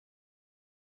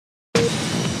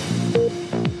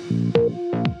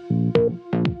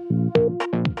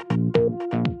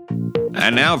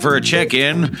And now for a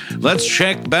check-in, let's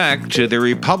check back to the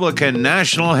Republican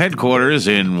National Headquarters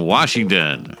in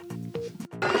Washington.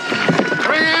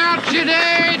 Bring out your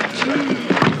date!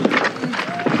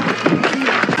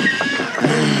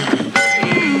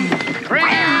 Bring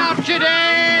out your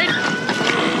date!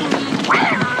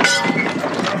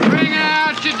 Bring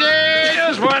out your date!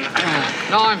 Here's one.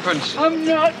 Ninepence. I'm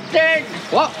not dead.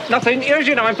 What? Nothing. Here's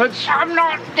your ninepence. I'm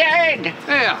not dead.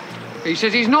 Here. He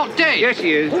says he's not dead. Yes,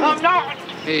 he is. I'm not.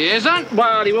 He isn't?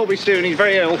 Well, he will be soon. He's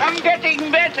very ill. I'm getting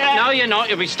better. No, you're not.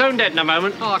 You'll be stone dead in a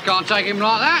moment. Oh, I can't take him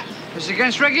like that. It's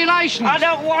against regulations. I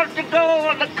don't want to go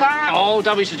on the car. Oh,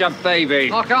 don't be such a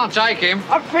baby. I can't take him.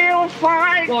 I feel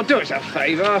fine. Well, do us a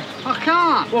favour. I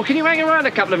can't. Well, can you hang around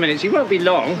a couple of minutes? He won't be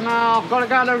long. No, I've got to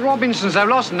go to Robinson's. They've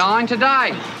lost 9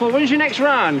 today. Well, when's your next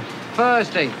run?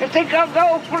 Thursday. You think I'll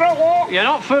go for a walk? You're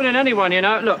not fooling anyone, you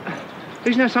know. Look,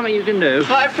 isn't there something you can do?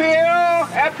 I feel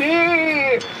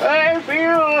happy. I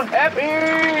feel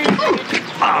happy.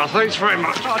 Oh, thanks very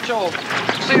much. That's all.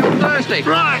 See you on Thursday.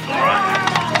 Right, all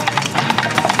right.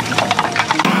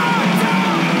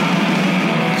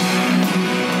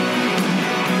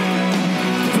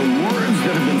 The words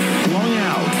that have been flung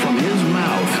out from his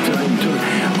mouth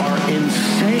are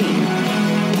insane.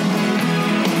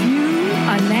 You,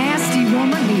 a nasty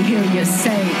woman, we hear you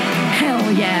say,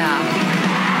 hell yeah.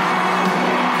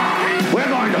 We're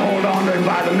going to hold on to him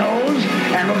by the nose,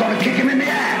 and we're going to kick him in the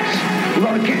ass. We're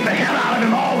going to kick the hell out of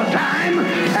him all the time,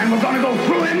 and we're going to go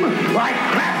through him like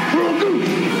crap through a goose.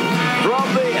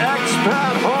 From the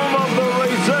expat home of the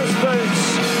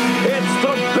resistance, it's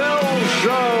the Bill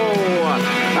Show.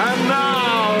 And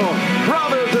now,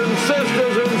 brothers and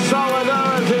sisters in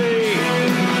solidarity,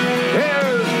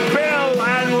 here's Bill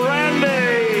and Randy.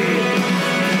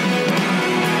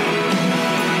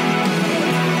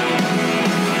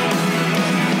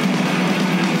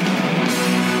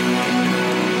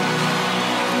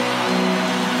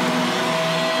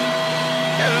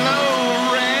 Hello,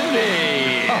 Randy.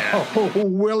 Oh,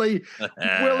 Willie.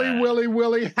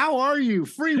 How are you?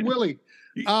 Free Willie.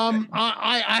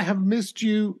 I have missed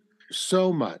you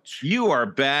so much. You are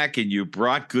back and you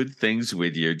brought good things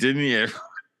with you, didn't you?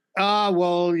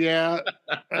 Well, yeah.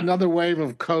 Another wave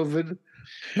of COVID.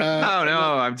 Oh,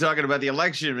 no, I'm talking about the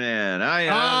election, man.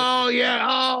 Oh, yeah.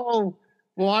 Oh,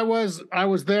 well, I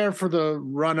was there for the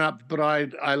run up, but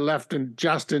I left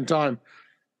just in time.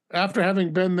 After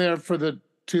having been there for the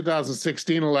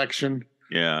 2016 election.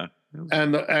 Yeah.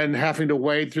 And having to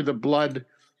wade through the blood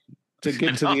to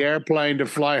get to the airplane to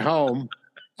fly home.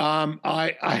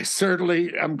 I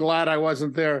certainly am glad I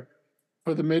wasn't there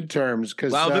for the midterms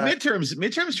because the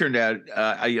midterms turned out.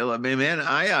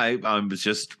 I was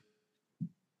just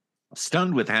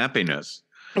stunned with happiness.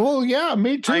 Well, yeah,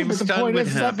 me too. I'm but the stunned point with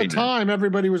is, at the happiness. time,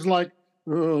 everybody was like,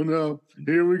 "Oh no,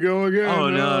 here we go again." Oh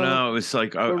no, it was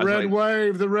like the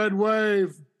red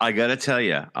wave. I got to tell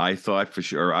you, I thought for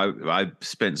sure I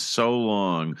spent so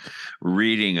long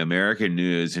reading American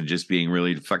news and just being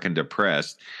really fucking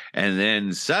depressed. And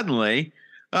then suddenly,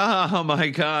 oh my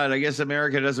God, I guess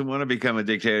America doesn't want to become a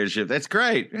dictatorship. That's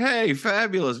great. Hey,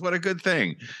 fabulous. What a good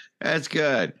thing. That's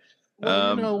good.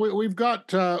 Well, we've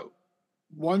got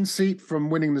one seat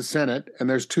from winning the Senate, and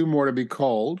there's 2 more to be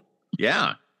called.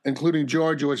 Yeah. Including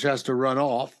Georgia, which has to run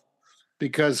off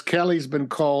because Kelly's been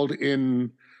called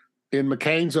in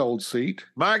McCain's old seat.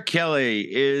 Mark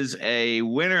Kelly is a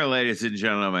winner, ladies and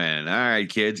gentlemen. All right,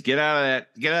 kids, get out of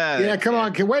that. Get out of that. Yeah, come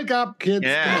on. Wake up, kids.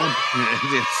 Yeah.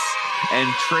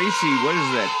 And Tracy, what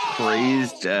is that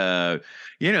crazed,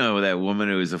 that woman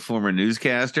who is a former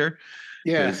newscaster?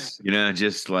 Yes.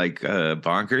 Just like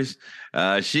bonkers.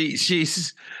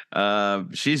 She's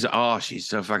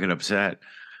so fucking upset.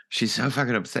 She's so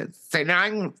fucking upset. Say,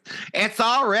 no, it's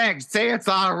all rigged. Say it's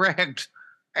all rigged.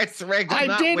 It's rigged.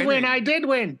 I did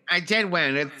win.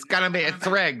 It's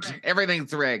rigged.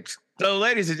 Everything's rigged. So,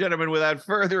 ladies and gentlemen, without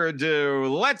further ado,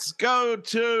 let's go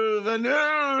to the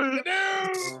news.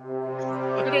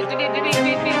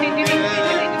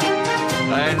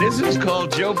 And this is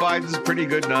called Joe Biden's Pretty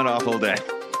Good, Not Awful Day.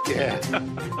 Yeah.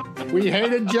 We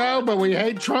hated Joe, but we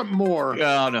hate Trump more.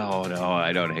 Oh, no,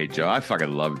 I don't hate Joe. I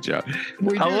fucking love Joe.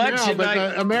 We do now,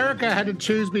 but America had to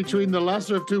choose between the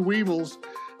lesser of 2 evils,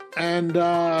 and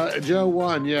Joe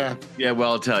won, yeah. Yeah,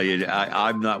 well, I'll tell you,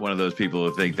 I'm not one of those people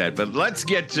who think that, but let's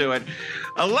get to it.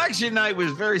 Election night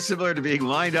was very similar to being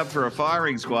lined up for a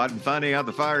firing squad and finding out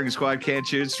the firing squad can't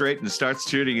shoot straight and starts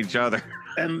shooting each other.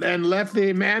 and left the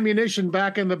ammunition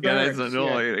back in the barracks.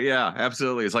 Yeah,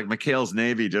 absolutely. It's like McHale's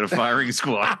Navy did a firing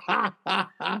squad.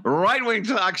 Right-wing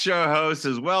talk show hosts,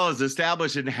 as well as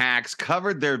establishing hacks,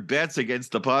 covered their bets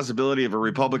against the possibility of a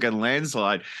Republican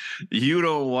landslide. You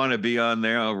don't want to be on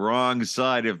their wrong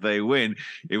side if they win.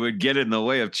 It would get in the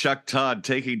way of Chuck Todd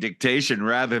taking dictation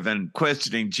rather than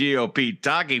questioning GOP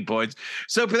talking points.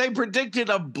 So they predicted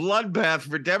a bloodbath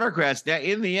for Democrats. Now,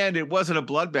 in the end, it wasn't a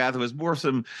bloodbath. It was more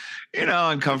some,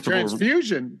 uncomfortable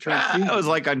transfusion. It was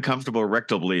like uncomfortable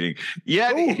rectal bleeding.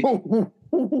 Yet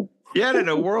in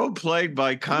a world plagued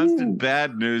by constant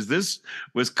bad news, this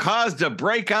was cause to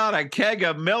break out a keg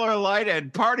of Miller Lite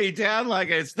and party down like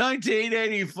it's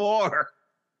 1984.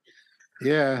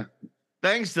 Yeah.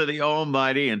 Thanks to the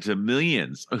Almighty and to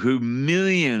millions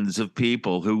of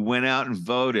people who went out and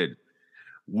voted.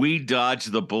 We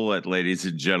dodged the bullet, ladies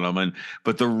and gentlemen.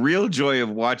 But the real joy of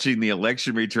watching the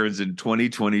election returns in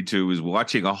 2022 was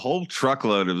watching a whole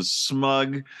truckload of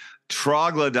smug,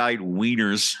 troglodyte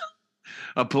wieners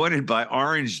appointed by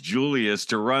Orange Julius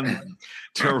to run,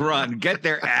 get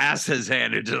their asses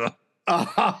handed to them.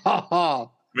 I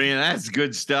mean, that's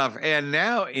good stuff. And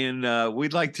now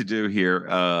we'd like to do here,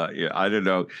 I don't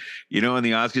know, in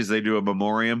the Oscars, they do a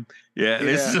memoriam. Yeah.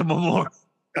 This is a memoriam.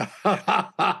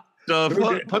 So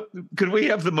could we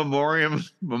have the memoriam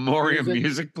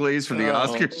music, please, for the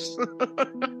Oscars?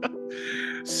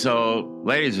 So,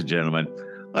 ladies and gentlemen,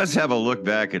 let's have a look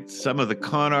back at some of the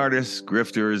con artists,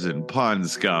 grifters, and pond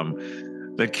scum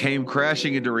that came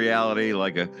crashing into reality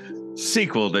like a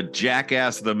sequel to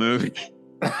Jackass the movie.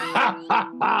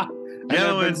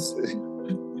 Gentlemen,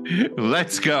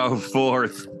 let's go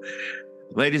forth.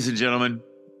 Ladies and gentlemen,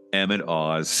 Emmett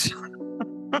Oz.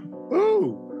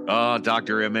 Ooh. Oh,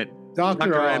 Dr. Emmett.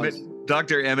 Dr. Emmett.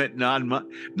 Dr. Emmett, not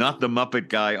the Muppet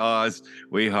guy, Oz.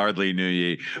 We hardly knew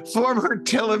ye. Former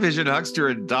television huckster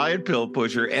and diet pill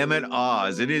pusher Emmett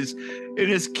Oz. In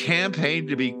his campaign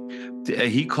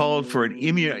he called for an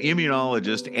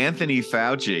immunologist, Anthony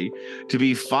Fauci, to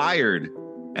be fired,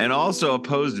 and also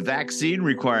opposed vaccine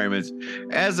requirements.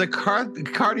 As a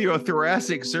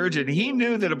cardiothoracic surgeon, he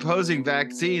knew that opposing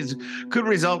vaccines could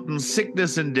result in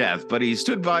sickness and death, but he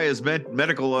stood by his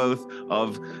medical oath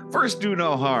of first do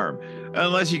no harm,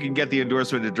 unless you can get the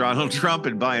endorsement of Donald Trump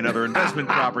and buy another investment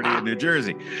property in New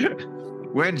Jersey.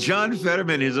 When John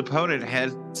Fetterman, his opponent,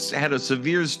 had a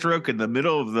severe stroke in the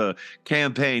middle of the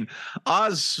campaign,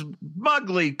 Oz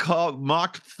smugly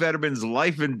mocked Fetterman's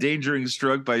life-endangering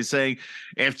stroke by saying,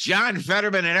 if John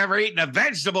Fetterman had ever eaten a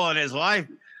vegetable in his life,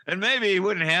 then maybe he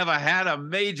wouldn't have had a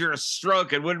major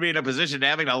stroke and wouldn't be in a position to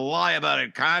having to lie about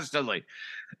it constantly,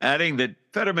 adding that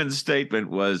Fetterman's statement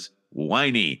was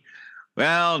whiny.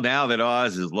 Well, now that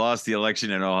Oz has lost the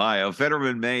election in Ohio,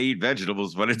 Fetterman may eat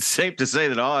vegetables, but it's safe to say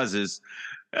that Oz is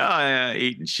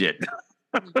eating shit.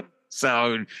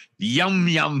 So, yum,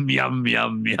 yum, yum,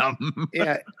 yum, yum.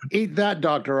 Yeah, eat that,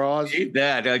 Dr. Oz. Eat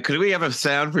that. Could we have a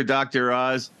sound for Dr.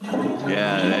 Oz?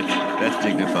 Yeah, that's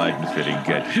dignified and fitting.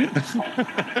 Good.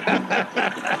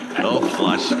 Oh,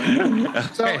 flush.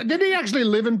 So, did he actually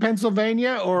live in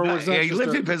Pennsylvania, or was that? Yeah, he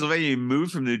lived in Pennsylvania. He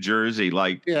moved from New Jersey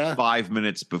 5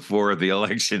 minutes before the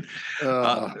election.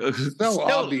 So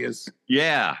obvious.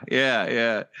 Yeah.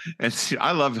 And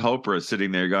I loved Oprah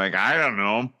sitting there going, I don't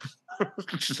know.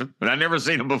 But I've never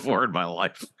seen him before in my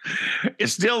life.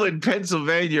 It's still in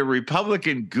Pennsylvania,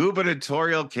 Republican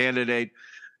gubernatorial candidate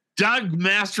Doug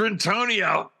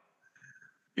Mastrantonio.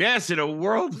 Yes, in a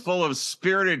world full of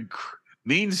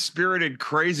mean-spirited,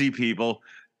 crazy people,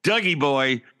 Dougie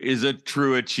Boy is a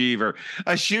true achiever,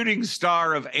 a shooting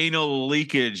star of anal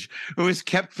leakage who has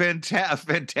kept a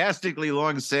fantastically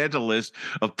long Santa list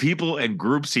of people and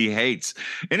groups he hates.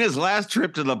 In his last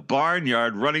trip to the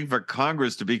barnyard, running for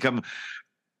Congress to become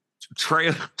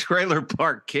trailer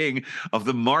park king of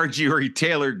the Marjorie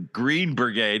Taylor Green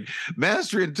Brigade,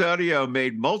 Mastrantonio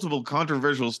made multiple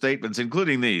controversial statements,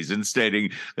 including these, in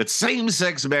stating that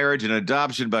same-sex marriage and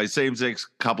adoption by same-sex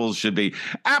couples should be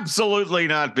absolutely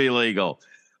not be legal.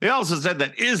 He also said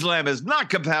that Islam is not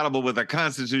compatible with the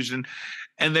Constitution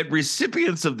and that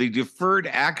recipients of the Deferred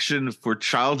Action for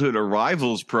Childhood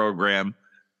Arrivals program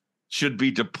should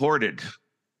be deported.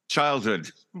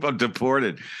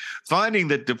 Deported. Finding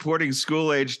that deporting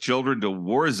school-aged children to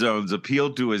war zones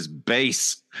appealed to his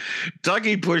base.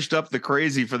 Dougie pushed up the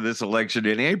crazy for this election.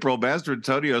 In April,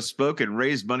 Mastrantonio spoke and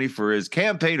raised money for his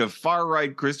campaign of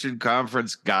far-right Christian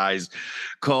conference guys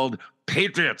called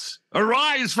Patriots,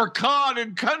 Arise for God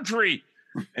and Country.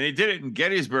 And he did it in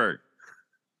Gettysburg,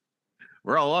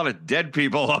 where a lot of dead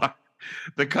people are.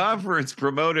 The conference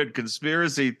promoted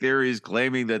conspiracy theories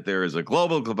claiming that there is a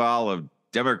global cabal of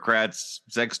Democrats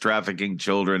sex trafficking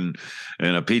children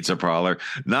in a pizza parlor.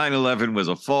 9/11 was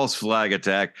a false flag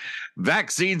attack.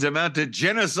 Vaccines amount to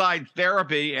genocide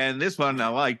therapy. And this one I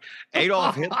like.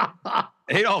 Adolf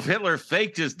Hitler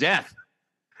faked his death.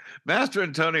 Master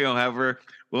Antonio, however,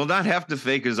 will not have to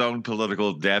fake his own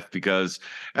political death because,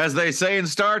 as they say in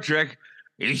Star Trek,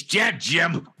 he's dead,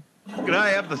 Jim. Could I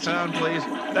have the sound, please?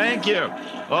 Thank you.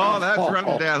 Oh, that's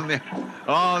running down there.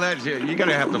 Oh, that's you're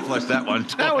gonna have to flush that one.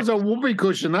 That was a whoopee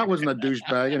cushion. That wasn't a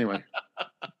douchebag. Anyway,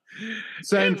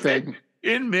 same thing.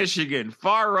 In Michigan,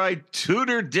 far-right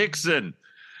Tudor Dixon.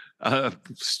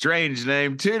 Strange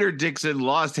name. Tudor Dixon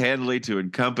lost handily to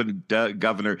incumbent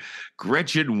Governor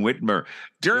Gretchen Whitmer.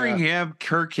 During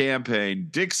her campaign,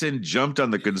 Dixon jumped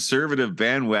on the conservative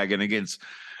bandwagon against,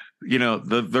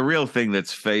 the real thing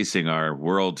that's facing our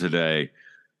world today,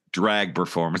 drag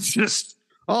performances.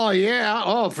 Oh, yeah.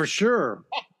 Oh, for sure.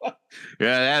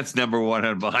 Yeah, that's number one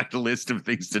on my list of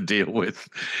things to deal with.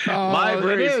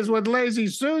 Libraries. It is with Lazy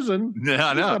Susan.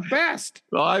 No. The best.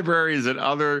 Libraries and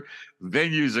other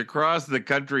venues across the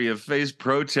country have faced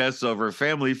protests over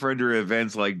family-friendly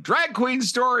events like drag queen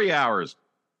story hours.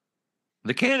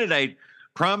 The candidate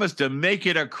promised to make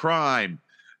it a crime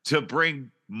to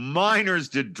bring minors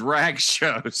to drag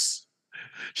shows.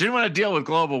 She didn't want to deal with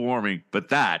global warming, but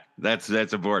that's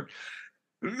important.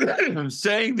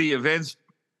 Saying the events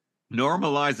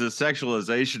normalize the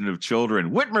sexualization of children.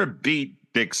 Whitmer beat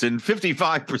Dixon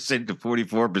 55% to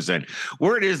 44%.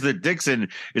 Word is that Dixon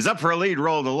is up for a lead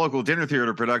role in the local dinner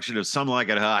theater production of Some Like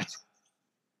It Hot,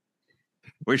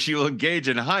 where she will engage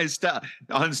in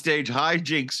on-stage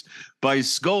hijinks by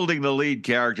scolding the lead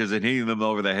characters and hitting them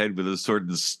over the head with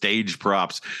certain stage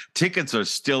props. Tickets are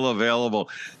still available.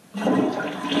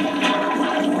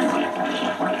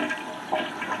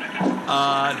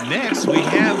 Next, we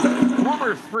have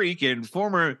former freak and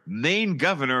former Maine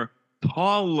governor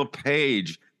Paul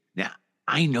LePage. Now,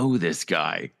 I know this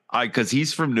guy because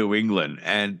he's from New England,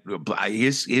 and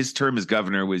his term as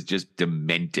governor was just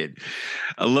demented.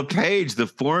 LePage, the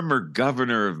former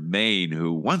governor of Maine,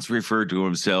 who once referred to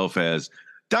himself as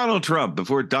Donald Trump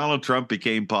before Donald Trump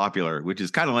became popular, which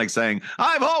is kind of like saying,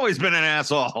 I've always been an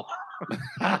asshole.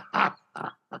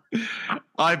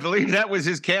 I believe that was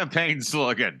his campaign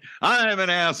slogan. I'm an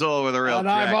asshole with a real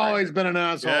track. I've always been an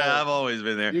asshole. Yeah, I've always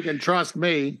been there. You can trust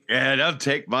me. Yeah, don't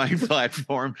take my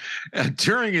platform.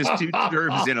 During his 2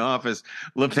 terms in office,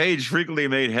 LePage frequently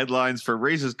made headlines for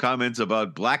racist comments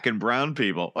about black and brown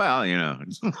people. Well,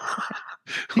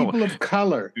 People of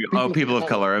color. People of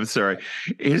color. I'm sorry.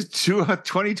 His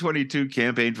 2022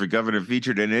 campaign for governor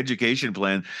featured an education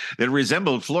plan that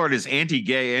resembled Florida's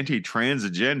anti-gay, anti-trans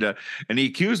agenda, and he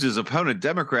accused his opponent,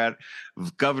 Democrat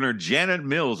Governor Janet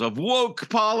Mills, of woke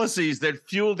policies that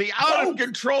fueled the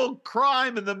out-of-control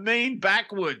crime in the Maine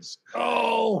backwoods.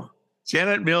 Oh.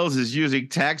 Janet Mills is using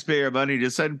taxpayer money to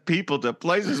send people to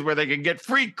places where they can get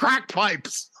free crack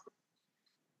pipes.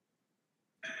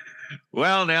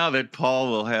 Well, now that Paul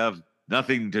will have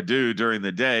nothing to do during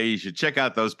the day, you should check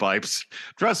out those pipes.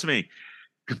 Trust me,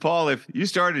 Paul, if you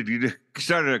started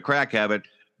a crack habit,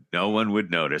 no one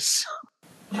would notice.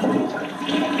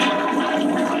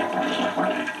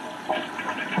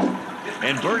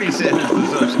 And Bernie Sanders,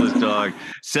 the socialist dog,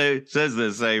 says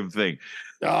the same thing.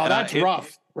 Oh, that's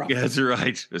rough. Yeah, that's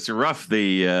right. It's rough.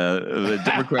 The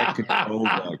Democrat control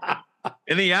dog.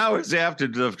 In the hours after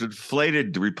the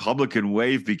deflated Republican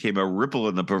wave became a ripple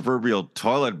in the proverbial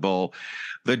toilet bowl,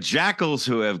 the jackals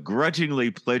who have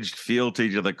grudgingly pledged fealty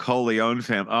to the Corleone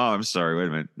family. Oh, I'm sorry. Wait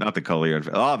a minute. Not the Corleone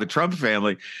family. Oh, the Trump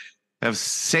family have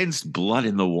sensed blood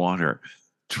in the water.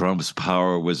 Trump's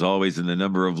power was always in the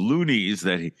number of loonies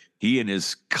that he and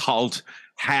his cult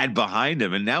had behind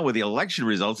him. And now with the election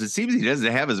results, it seems he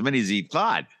doesn't have as many as he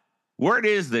thought. Word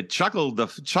is that Chuckles,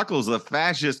 the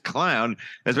fascist clown,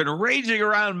 has been raging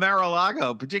around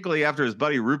Mar-a-Lago, particularly after his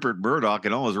buddy Rupert Murdoch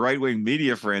and all his right-wing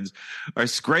media friends are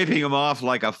scraping him off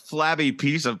like a flabby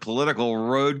piece of political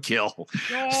roadkill.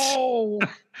 No.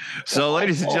 So,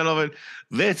 ladies and gentlemen,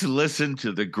 let's listen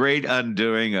to the great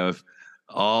undoing of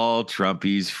all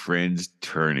Trumpy's friends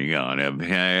turning on him.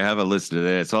 Have a listen to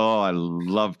this. Oh, I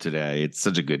love today. It's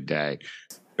such a good day.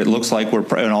 It looks like we're,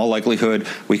 in all likelihood,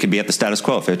 we could be at the status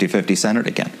quo, 50-50 Senate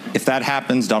again. If that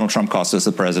happens, Donald Trump costs us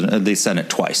the Senate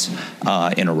twice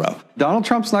in a row. Donald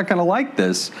Trump's not going to like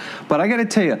this, but I got to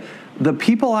tell you, the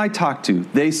people I talk to,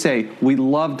 they say, we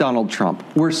love Donald Trump.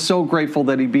 We're so grateful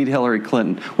that he beat Hillary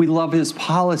Clinton. We love his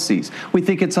policies. We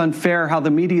think it's unfair how the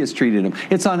media has treated him.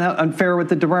 It's unfair what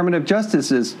the Department of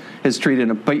Justice has treated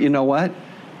him. But you know what?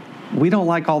 We don't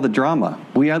like all the drama.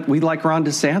 We like Ron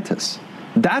DeSantis.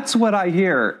 That's what I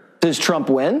hear. Does Trump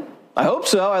win? I hope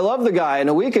so. I love the guy. And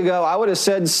a week ago, I would have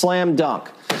said slam dunk.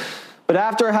 But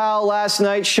after how last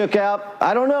night shook out,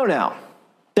 I don't know now.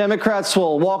 Democrats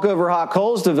will walk over hot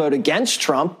coals to vote against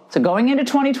Trump. So going into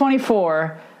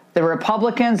 2024, the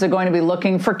Republicans are going to be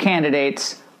looking for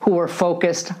candidates who are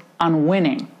focused on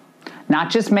winning,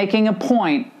 not just making a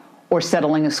point or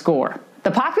settling a score.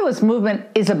 The populist movement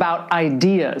is about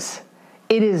ideas.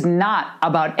 It is not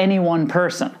about any one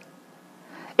person.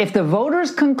 If the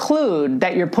voters conclude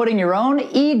that you're putting your own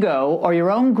ego or your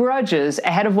own grudges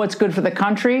ahead of what's good for the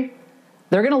country,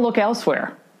 they're going to look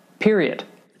elsewhere, period.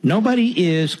 Nobody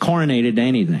is coronated to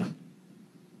anything.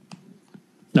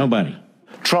 Nobody.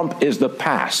 Trump is the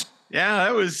past.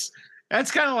 Yeah,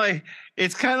 it's kind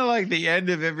of like the end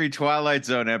of every Twilight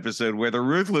Zone episode where the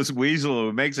ruthless weasel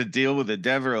who makes a deal with the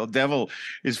devil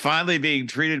is finally being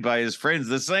treated by his friends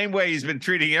the same way he's been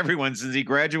treating everyone since he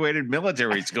graduated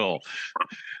military school.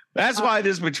 That's why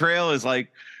this betrayal is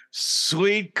like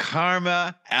sweet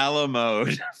karma a la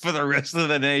mode for the rest of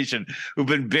the nation who've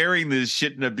been bearing this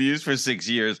shit and abuse for 6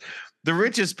 years. The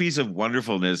richest piece of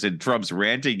wonderfulness in Trump's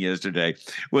ranting yesterday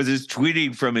was his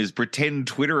tweeting from his pretend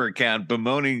Twitter account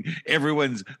bemoaning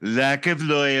everyone's lack of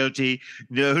loyalty,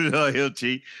 no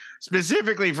loyalty,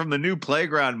 specifically from the new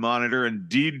playground monitor and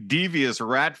devious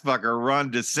rat fucker Ron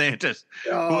DeSantis,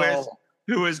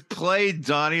 who has played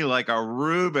Donnie like a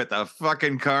rube at the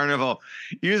fucking carnival,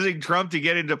 using Trump to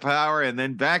get into power and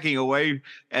then backing away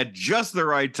at just the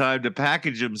right time to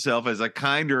package himself as a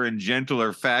kinder and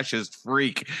gentler fascist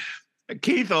freak.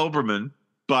 Keith Olbermann,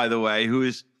 by the way, who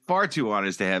is far too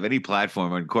honest to have any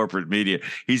platform on corporate media.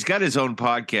 He's got his own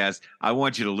podcast. I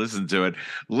want you to listen to it.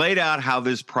 Laid out how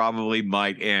this probably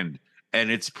might end,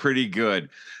 and it's pretty good.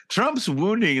 Trump's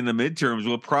wounding in the midterms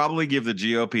will probably give the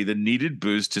GOP the needed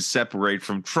boost to separate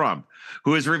from Trump,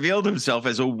 who has revealed himself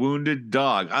as a wounded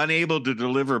dog, unable to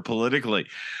deliver politically.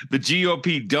 The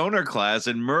GOP donor class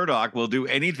and Murdoch will do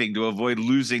anything to avoid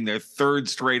losing their third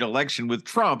straight election with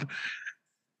Trump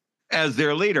as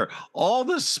their leader. All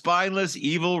the spineless,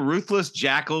 evil, ruthless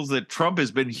jackals that Trump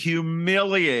has been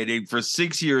humiliating for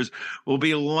 6 years will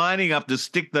be lining up to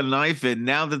stick the knife in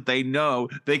now that they know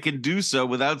they can do so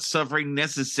without suffering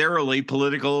necessarily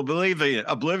political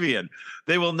oblivion.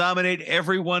 They will nominate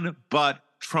everyone but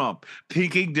Trump,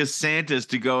 picking DeSantis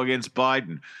to go against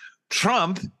Biden.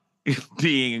 Trump,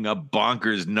 being a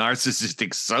bonkers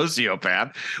narcissistic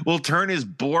sociopath, will turn his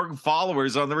Borg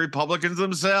followers on the Republicans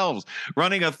themselves,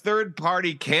 running a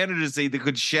third-party candidacy that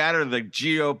could shatter the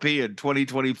GOP in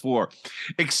 2024.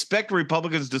 Expect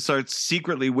Republicans to start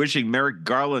secretly wishing Merrick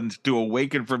Garland to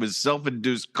awaken from his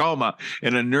self-induced coma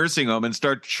in a nursing home and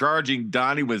start charging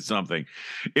Donnie with something.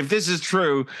 If this is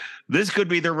true, this could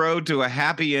be the road to a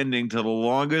happy ending to the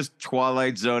longest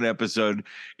Twilight Zone episode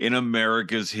in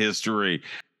America's history.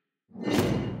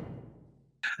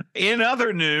 In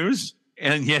other news,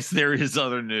 and yes, there is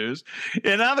other news.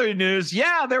 In other news,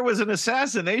 yeah, there was an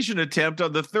assassination attempt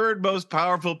on the third most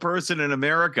powerful person in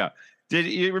America. Did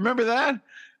you remember that?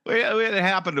 It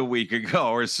happened a week ago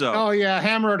or so. Oh, yeah.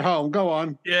 Hammer it home. Go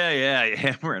on. Yeah.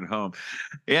 Hammer it home.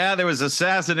 Yeah, there was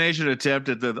assassination attempt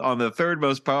on the third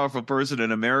most powerful person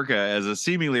in America as a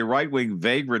seemingly right-wing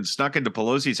vagrant snuck into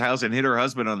Pelosi's house and hit her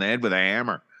husband on the head with a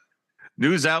hammer.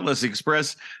 News outlets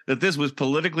expressed that this was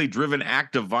politically driven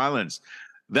act of violence.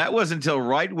 That was until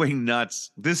right-wing nuts,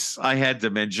 this I had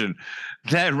to mention,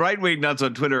 that right-wing nuts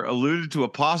on Twitter alluded to a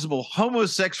possible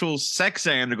homosexual sex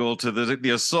angle to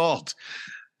the assault.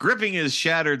 Gripping his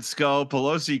shattered skull,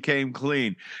 Pelosi came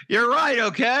clean. You're right,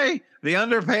 okay? The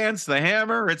underpants, the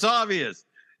hammer, it's obvious.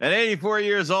 At 84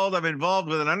 years old, I'm involved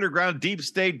with an underground deep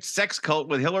state sex cult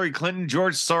with Hillary Clinton,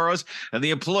 George Soros, and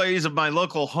the employees of my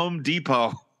local Home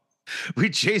Depot. We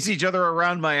chase each other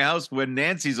around my house when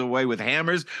Nancy's away with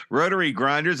hammers, rotary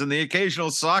grinders, and the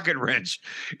occasional socket wrench.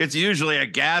 It's usually a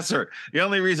gasser. The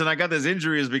only reason I got this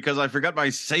injury is because I forgot my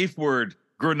safe word,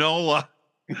 granola,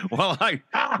 while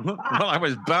I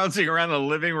was bouncing around the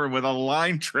living room with a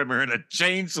line trimmer and a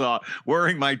chainsaw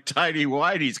wearing my tidy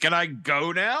whities. Can I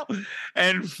go now?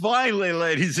 And finally,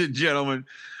 ladies and gentlemen,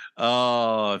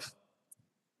 to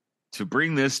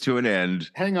bring this to an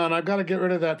end. Hang on, I've got to get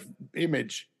rid of that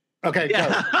image. Okay,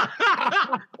 yeah.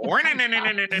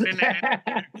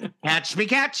 Catch me,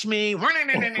 catch me.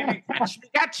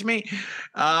 Catch me.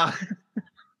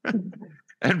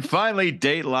 And finally,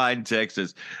 Dateline,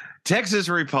 Texas. Texas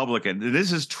Republican.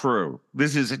 This is true.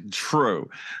 This is true.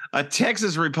 A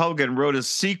Texas Republican wrote a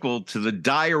sequel to The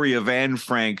Diary of Anne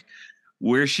Frank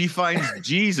where she finds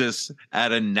Jesus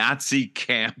at a Nazi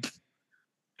camp.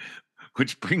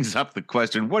 which brings up the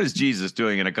question, what is Jesus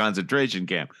doing in a concentration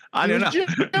camp? I don't know.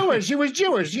 Jewish. He was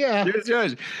Jewish, yeah. He was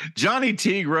Jewish. Johnny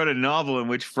Teague wrote a novel in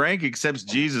which Frank accepts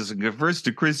Jesus and converts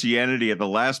to Christianity at the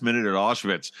last minute at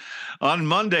Auschwitz. On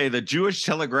Monday, the Jewish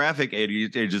Telegraphic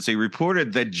Agency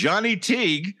reported that Johnny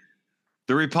Teague,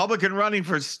 the Republican running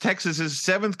for Texas's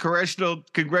 7th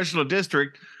congressional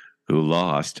district, who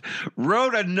lost,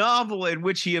 wrote a novel in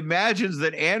which he imagines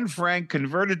that Anne Frank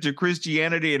converted to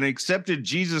Christianity and accepted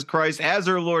Jesus Christ as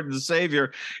her Lord and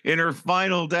Savior in her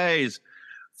final days.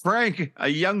 Frank, a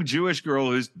young Jewish girl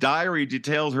whose diary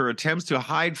detailed her attempts to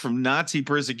hide from Nazi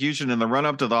persecution in the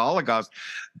run-up to the Holocaust,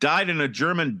 died in a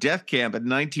German death camp in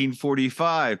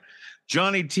 1945.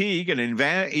 Johnny Teague, an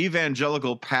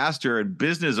evangelical pastor and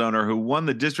business owner who won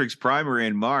the district's primary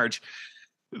in March,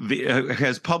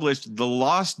 has published The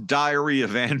Lost Diary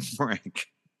of Anne Frank.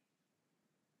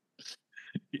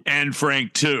 Anne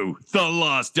Frank 2, The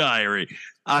Lost Diary,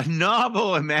 a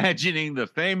novel imagining the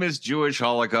famous Jewish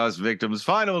Holocaust victims'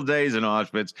 final days in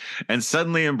Auschwitz and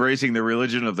suddenly embracing the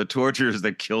religion of the torturers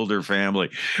that killed her family.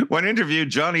 When interviewed,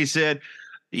 Johnny said,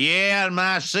 "Yeah, in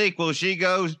my sequel, she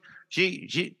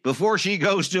before she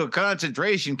goes to a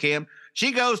concentration camp,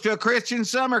 she goes to a Christian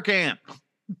summer camp.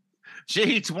 She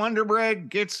eats Wonder Bread,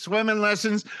 gets swimming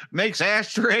lessons, makes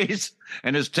ashtrays,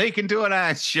 and is taken to an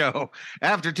ice show.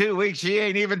 After 2 weeks, she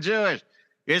ain't even Jewish.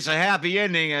 It's a happy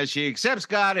ending as she accepts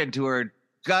God into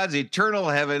God's eternal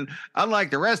heaven, unlike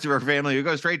the rest of her family who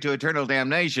go straight to eternal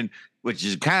damnation, which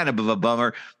is kind of a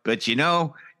bummer. But you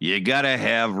know, you gotta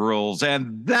have rules,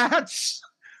 and that's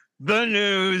the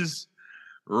news,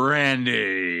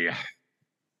 Randy."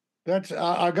 That's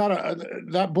I got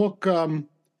that book.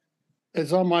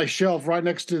 It's on my shelf right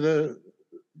next to the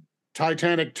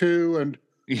Titanic 2 and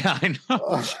yeah, I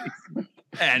know.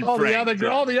 And all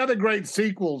the other great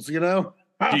sequels, you know.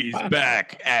 She's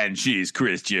back and she's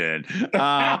Christian.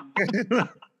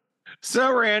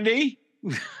 So Randy,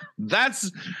 that's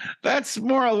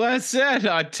more or less it.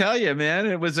 I tell you, man,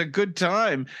 it was a good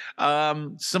time.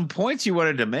 Some points you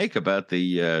wanted to make about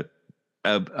the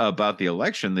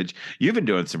election that you've been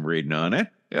doing some reading on it.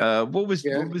 What was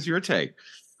your take?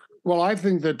 Well, I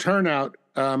think the turnout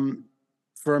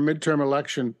for a midterm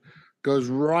election goes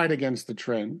right against the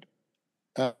trend.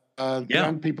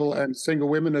 Young people and single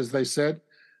women, as they said,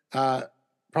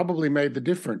 probably made the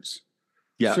difference.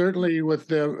 Yeah, certainly with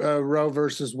the Roe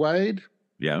versus Wade.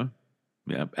 Yeah,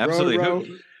 absolutely.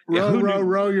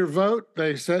 Row your vote.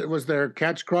 They said it was their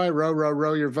catch cry.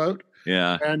 Row your vote.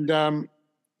 Yeah,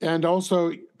 and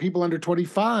also people under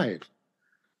 25.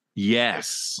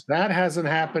 Yes, that hasn't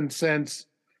happened since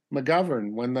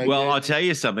McGovern when they. Well, I'll tell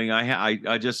you something. I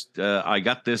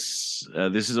got this.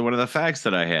 This is one of the facts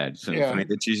that I had.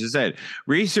 That she just said.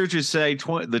 Researchers say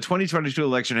the 2022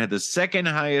 election had the second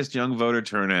highest young voter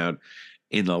turnout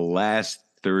in the last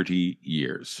 30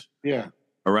 years. Yeah.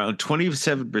 Around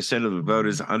 27% of the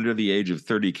voters under the age of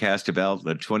 30 cast a ballot in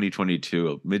the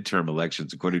 2022 midterm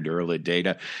elections, according to early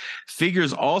data.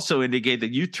 Figures also indicate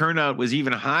that youth turnout was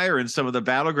even higher in some of the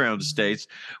battleground states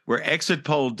where exit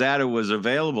poll data was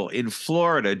available. In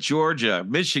Florida, Georgia,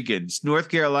 Michigan, North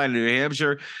Carolina, New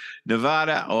Hampshire,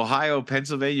 Nevada, Ohio,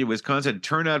 Pennsylvania, Wisconsin.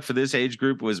 Turnout for this age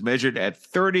group was measured at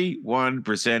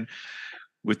 31%,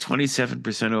 with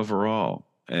 27% overall.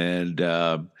 And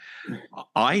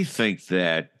I think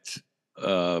that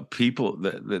people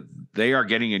that they are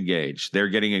getting engaged. They're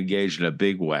getting engaged in a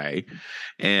big way,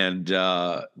 and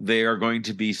they are going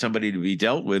to be somebody to be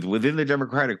dealt with within the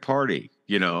Democratic Party.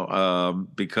 You know,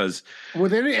 because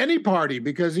within any party,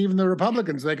 because even the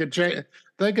Republicans, they could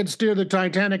steer the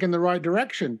Titanic in the right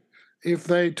direction if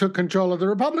they took control of the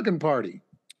Republican Party.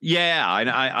 Yeah,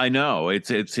 I know it's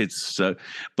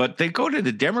but they go to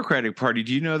the Democratic Party.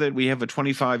 Do you know that we have a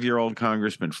 25-year-old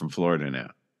congressman from Florida now?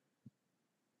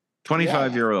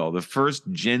 25-year-old, the first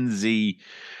Gen Z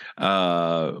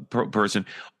person.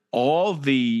 All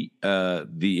the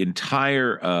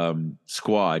entire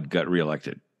squad got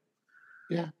reelected.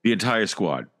 Yeah, the entire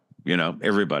squad. You know,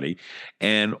 everybody,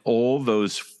 and all the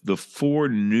four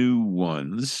of the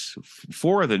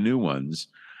new ones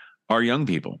are young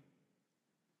people.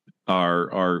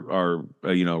 Are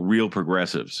you know, real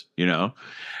progressives, you know.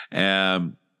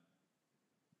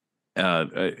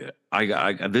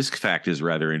 This fact is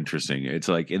rather interesting. It's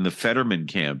like in the Fetterman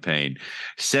campaign,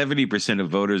 70% of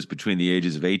voters between the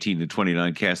ages of 18 to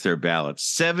 29 cast their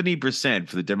ballots. 70%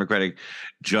 for the Democratic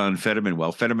John Fetterman,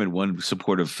 while Fetterman won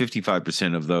support of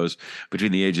 55% of those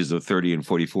between the ages of 30 and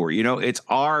 44. You know, it's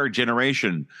our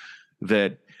generation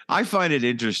that I find it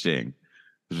interesting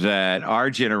that our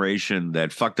generation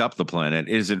that fucked up the planet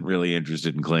isn't really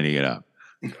interested in cleaning it up,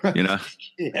 you know?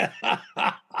 Yeah.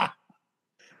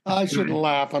 I shouldn't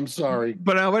laugh. I'm sorry.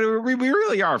 But we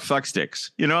really are fucksticks.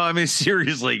 You know, I mean,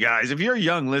 seriously, guys, if you're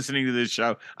young listening to this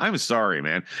show, I'm sorry,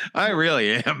 man. I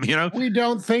really am, you know. We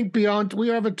don't think beyond, we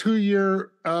have a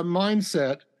 2-year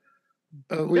mindset.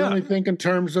 We only think in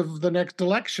terms of the next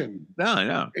election.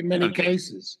 No. In many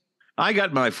cases. I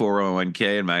got my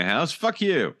 401k in my house. Fuck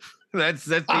you. That's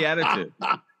the attitude.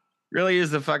 Really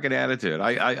is the fucking attitude.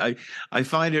 I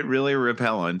find it really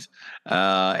repellent.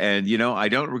 And, you know, I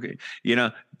don't, you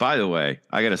know, by the way,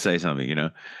 I got to say something, you know,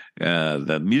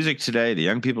 the music today, the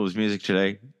young people's music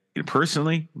today,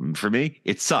 personally, for me,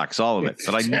 it sucks, all of it.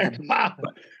 But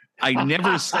I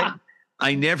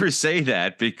never say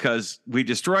that because we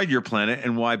destroyed your planet,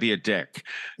 and why be a dick?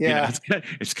 Yeah. You know,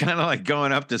 it's kind of like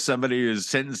going up to somebody who's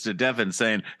sentenced to death and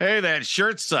saying, hey, that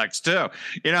shirt sucks too.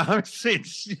 You know,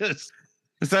 it's just.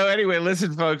 So anyway,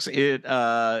 listen, folks, it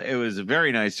was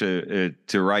very nice to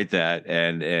write that,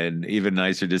 and even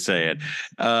nicer to say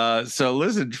it. So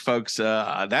listen, folks,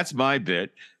 that's my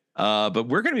bit. But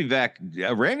we're going to be back.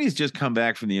 Randy's just come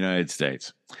back from the United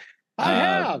States. I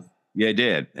have. Yeah, I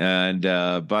did. And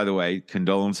by the way,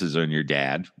 condolences on your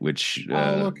dad, which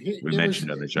we mentioned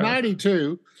on the show.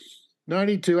 92,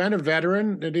 and a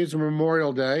veteran. It is a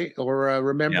Memorial Day or a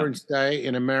Remembrance Day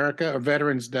in America, or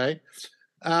Veterans Day.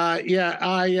 No,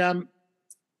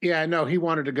 he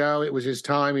wanted to go. It was his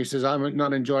time. He says, I'm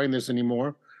not enjoying this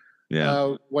anymore.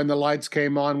 Yeah. When the lights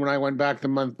came on, when I went back the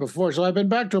month before. So I've been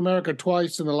back to America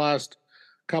twice in the last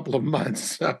couple of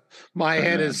months. My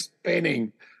head is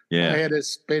spinning. Yeah. My head is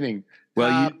spinning.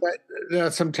 Well,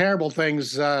 but some terrible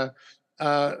things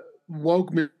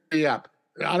woke me up.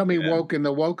 I don't mean woke in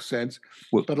the woke sense,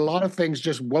 but a lot of things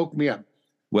just woke me up.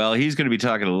 Well, he's going to be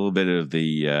talking a little bit of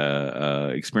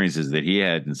the experiences that he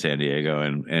had in San Diego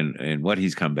and what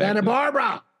he's come back Santa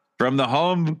Barbara. From the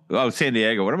home. Oh, San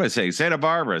Diego. What am I saying? Santa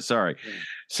Barbara. Sorry. Yeah.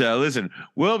 So listen,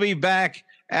 we'll be back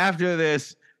after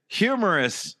this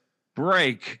humorous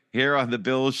break here on the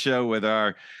Bill Show with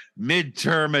our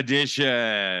midterm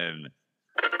edition.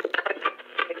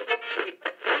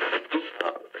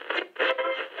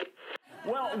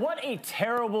 Well, what a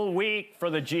terrible week for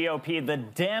the GOP. The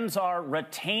Dems are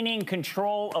retaining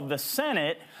control of the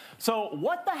Senate. So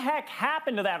what the heck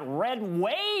happened to that red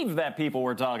wave that people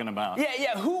were talking about?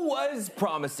 Yeah, who was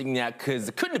promising that? Because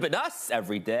it couldn't have been us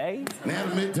every day. Now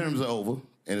the midterms are over,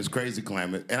 and it's crazy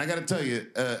climate. And I got to tell you,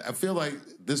 I feel like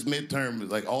this midterm,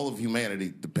 like all of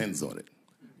humanity, depends on it.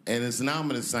 And it's an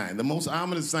ominous sign. The most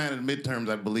ominous sign of the midterms,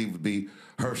 I believe, would be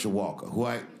Herschel Walker, who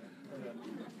I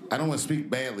don't want to speak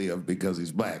badly of because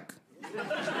he's black.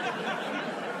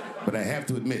 But I have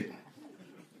to admit,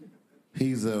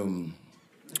 he's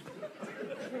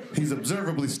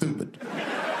observably stupid. I'm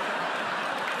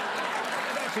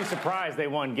actually surprised they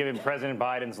won given President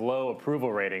Biden's low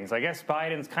approval ratings. I guess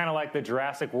Biden's kind of like the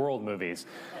Jurassic World movies.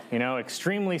 You know,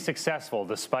 extremely successful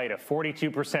despite a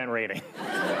 42% rating.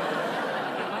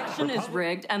 Is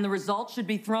rigged and the results should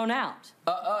be thrown out.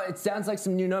 It sounds like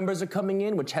some new numbers are coming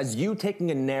in, which has you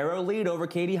taking a narrow lead over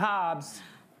Katie Hobbs.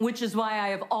 Which is why I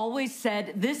have always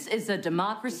said this is a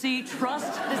democracy.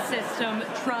 Trust the system.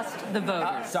 Trust the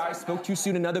voters. Sorry, spoke too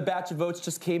soon. Another batch of votes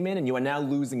just came in, and you are now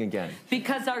losing again.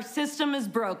 Because our system is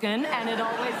broken, and it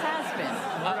always has been.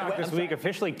 Murdoch this week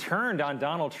officially turned on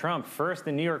Donald Trump. First,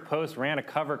 the New York Post ran a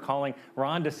cover calling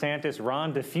Ron DeSantis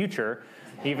Ron DeFuture,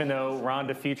 even though Ron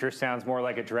DeFuture sounds more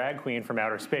like a drag queen from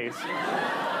outer space.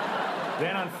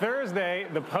 Then on Thursday,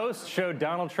 the Post showed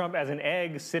Donald Trump as an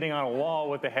egg sitting on a wall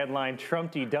with the headline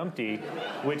Trumpty Dumpty,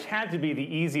 which had to be the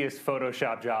easiest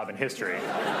Photoshop job in history.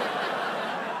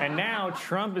 And now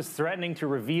Trump is threatening to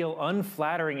reveal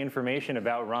unflattering information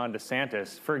about Ron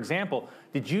DeSantis. For example,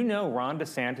 did you know Ron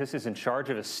DeSantis is in charge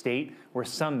of a state where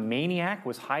some maniac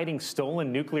was hiding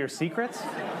stolen nuclear secrets?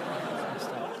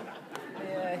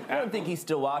 I don't think he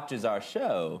still watches our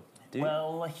show. Dude.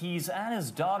 Well, he's at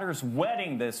his daughter's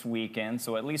wedding this weekend,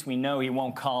 so at least we know he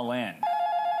won't call in.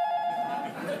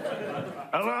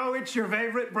 Hello, it's your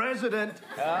favorite president.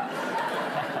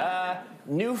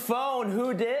 New phone,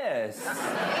 who dis?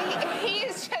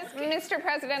 He's just, Mr.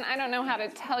 President, I don't know how to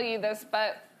tell you this,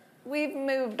 but we've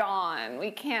moved on. We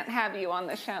can't have you on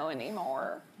the show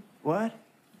anymore. What?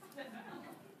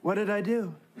 What did I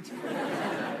do?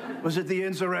 Was it the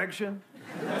insurrection?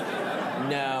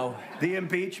 No. The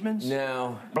impeachments?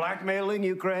 No. Blackmailing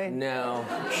Ukraine? No.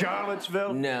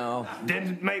 Charlottesville? No.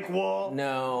 Didn't make wall?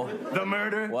 No. The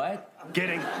murder? What?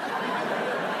 Kidding.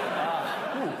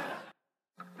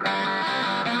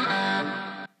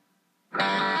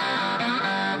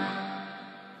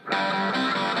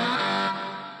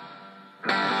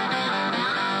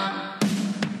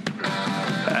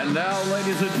 And now,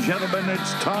 ladies Ladies and gentlemen,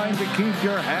 it's time to keep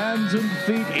your hands and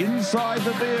feet inside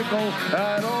the vehicle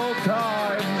at all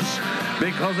times,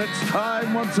 because it's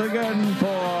time once again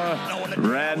for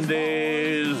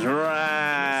Randy's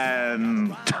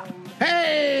Rant.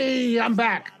 Hey, I'm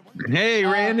back. Hey,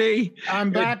 Randy. I'm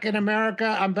back in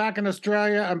America. I'm back in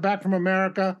Australia. I'm back from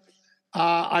America.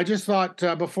 I just thought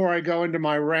before I go into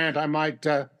my rant, I might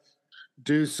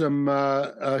do some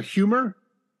humor.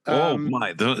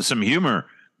 Some humor.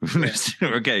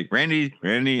 Okay, Randy,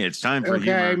 it's time for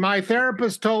humor. Okay, my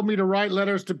therapist told me to write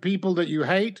letters to people that you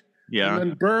hate and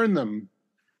then burn them.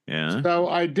 Yeah. So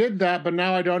I did that, but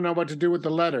now I don't know what to do with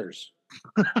the letters.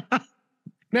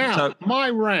 Now, my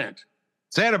rant.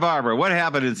 Santa Barbara. What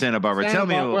happened in Santa Barbara? Tell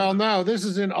me a little. Well, no, this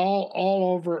is in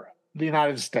all over the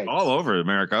United States. All over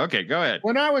America. Okay, go ahead.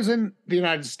 When I was in the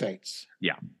United States,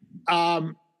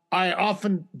 I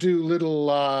often do little,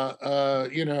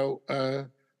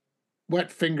 wet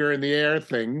finger in the air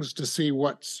things to see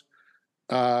what's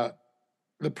the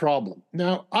problem.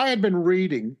 Now, I had been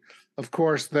reading, of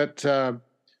course, that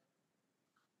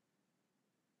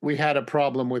we had a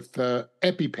problem with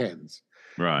EpiPens.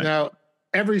 Right. Now,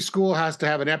 every school has to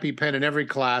have an EpiPen in every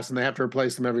class, and they have to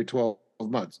replace them every 12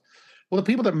 months. Well, the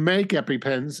people that make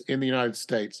EpiPens in the United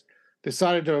States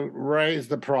decided to raise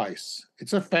the price.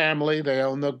 It's a family. They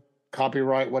own the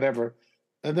copyright, whatever.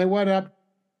 And they went up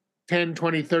 10,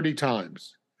 20, 30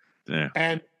 times. Yeah.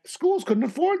 And schools couldn't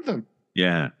afford them.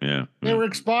 Yeah. They were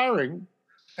expiring.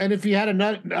 And if you had an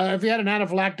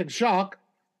anaphylactic shock,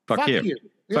 fuck you.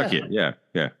 Fuck you. Yeah.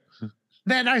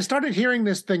 Then I started hearing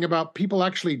this thing about people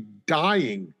actually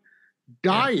dying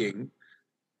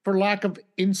for lack of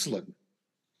insulin.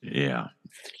 Yeah.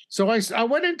 So I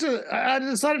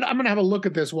decided I'm going to have a look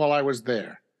at this while I was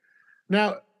there.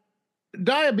 Now,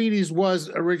 diabetes was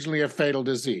originally a fatal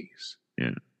disease.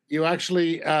 Yeah. You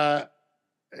actually,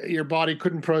 your body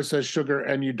couldn't process sugar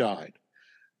and you died.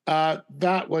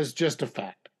 That was just a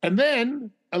fact. And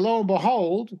then, lo and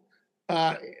behold,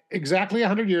 exactly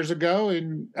 100 years ago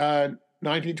in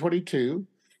 1922,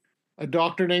 a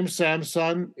doctor named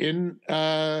Samson in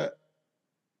Santa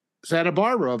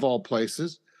Barbara, of all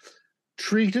places,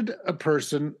 treated a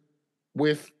person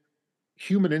with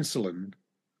human insulin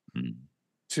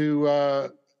to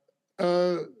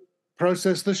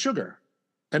process the sugar,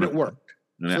 and it worked.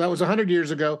 Yeah. So that was 100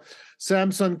 years ago.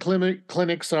 Samson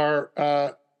clinics were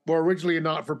originally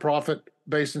not-for-profit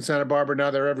based in Santa Barbara.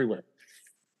 Now they're everywhere.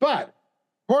 But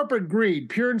corporate greed,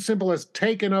 pure and simple, has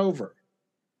taken over.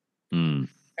 And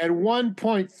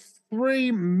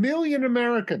 1.3 million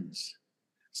Americans,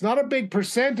 it's not a big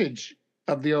percentage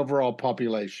of the overall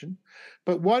population,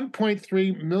 but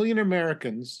 1.3 million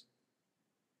Americans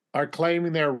are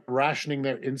claiming they're rationing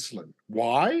their insulin.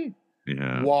 Why?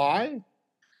 Yeah. Why?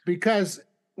 Because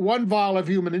one vial of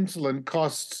human insulin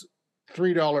costs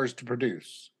 $3 to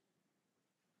produce.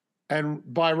 And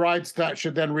by rights, that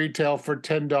should then retail for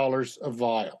 $10 a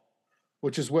vial,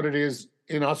 which is what it is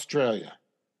in Australia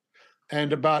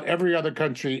and about every other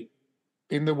country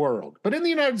in the world. But in the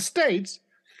United States,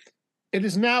 it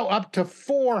is now up to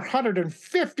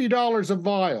 $450 a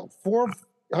vial,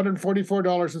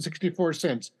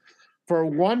 $444.64 for a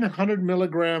 100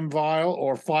 milligram vial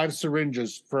or 5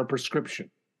 syringes for a prescription.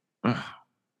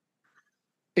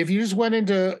 If you just went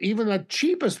into even the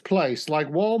cheapest place like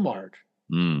Walmart,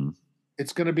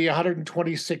 it's going to be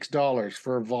 $126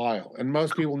 for a vial. And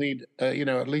most people need,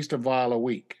 at least a vial a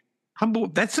week.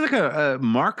 That's like a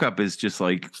markup is just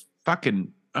like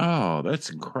fucking, that's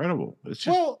incredible. It's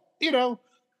just... Well,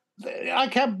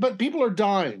 but people are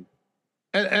dying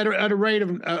at a rate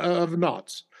of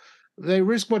knots. They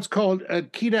risk what's called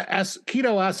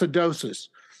ketoacidosis,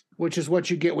 which is what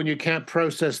you get when you can't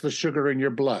process the sugar in your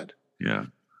blood. Yeah.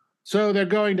 So they're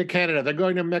going to Canada, they're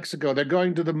going to Mexico, they're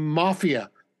going to the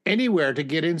mafia, anywhere to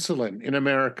get insulin in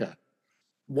America.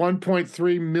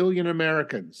 1.3 million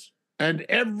Americans. And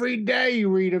every day you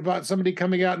read about somebody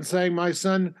coming out and saying, my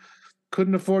son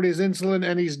couldn't afford his insulin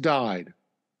and he's died.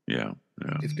 Yeah.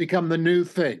 It's become the new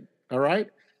thing. All right.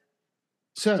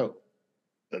 So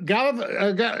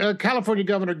California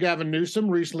Governor Gavin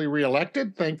Newsom, recently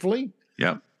reelected, thankfully,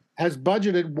 has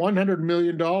budgeted $100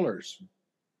 million,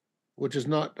 which is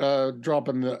not a drop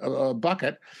in the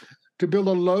bucket, to build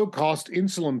a low-cost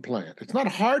insulin plant. It's not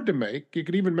hard to make. You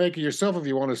could even make it yourself if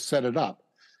you want to set it up.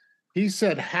 He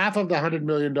said half of the $100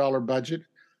 million budget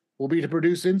will be to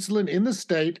produce insulin in the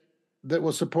state that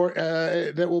will support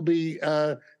that will be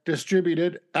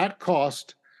distributed at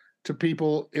cost to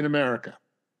people in America.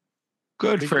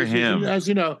 Good for him. As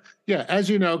you know,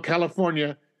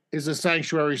 California is a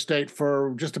sanctuary state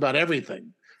for just about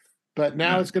everything. But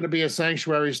now it's going to be a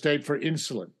sanctuary state for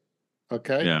insulin.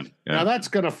 Okay. Yeah. Now that's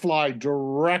going to fly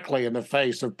directly in the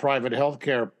face of private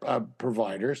healthcare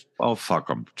providers. Oh, fuck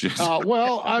them.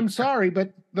 Well, I'm sorry,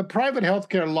 but the private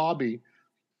healthcare lobby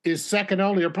is second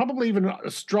only, or probably even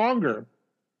stronger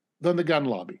than the gun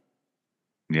lobby.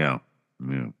 Yeah.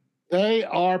 They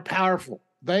are powerful.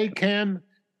 They can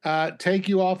take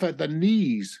you off at the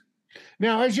knees.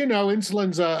 Now, as you know,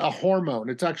 insulin's a hormone.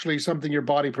 It's actually something your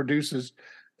body produces.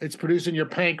 It's produced in your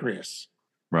pancreas.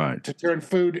 Right. To turn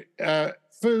food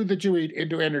that you eat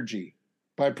into energy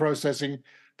by processing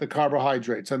the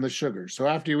carbohydrates and the sugars. So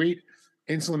after you eat,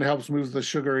 insulin helps move the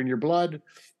sugar in your blood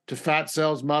to fat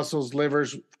cells, muscles,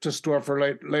 livers to store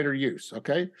for later use,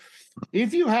 okay?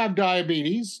 If you have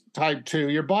diabetes type 2,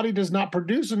 your body does not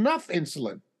produce enough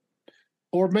insulin,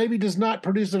 or maybe does not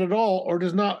produce it at all, or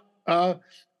does not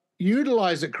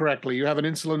utilize it correctly. You have an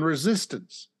insulin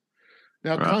resistance.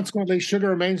 Now, consequently, sugar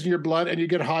remains in your blood and you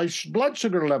get high blood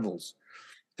sugar levels,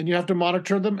 and you have to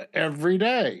monitor them every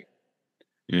day.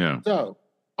 Yeah. So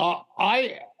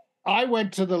I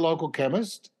went to the local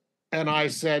chemist and I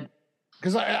said,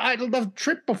 because the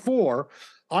trip before,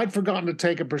 I'd forgotten to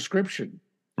take a prescription.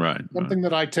 Right. Something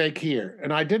that I take here.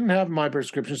 And I didn't have my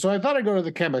prescription. So I thought I'd go to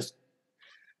the chemist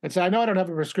and say, I know I don't have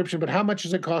a prescription, but how much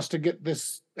does it cost to get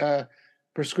this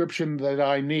prescription that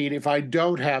I need if I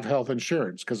don't have health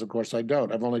insurance? Because, of course, I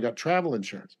don't. I've only got travel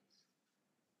insurance.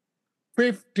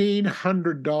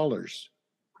 $1,500.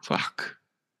 Fuck.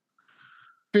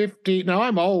 Now,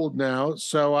 I'm old now,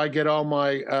 so I get all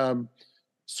my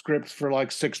scripts for like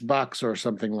 $6 or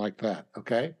something like that,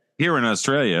 okay? Here in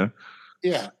Australia.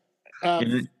 Yeah.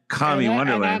 In commie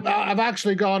wonderland. I've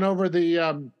actually gone over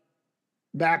the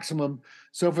maximum.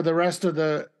 So for the rest of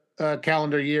the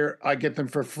calendar year, I get them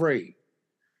for free.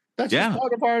 That's just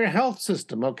part of our health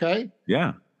system, okay?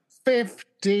 Yeah.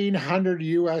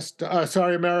 1,500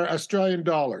 Australian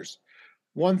dollars.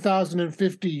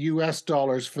 1,050 US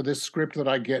dollars for this script that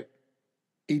I get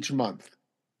each month.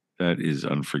 That is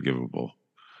unforgivable.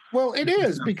 Well, it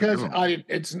is, because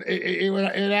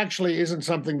it actually isn't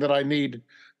something that I need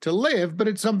to live, but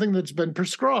it's something that's been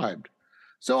prescribed.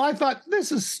 So I thought,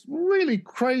 this is really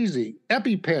crazy.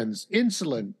 EpiPens,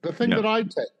 insulin, the thing that I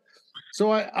take.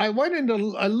 So I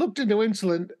looked into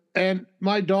insulin, and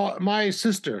my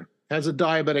sister has a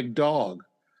diabetic dog.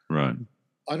 Right.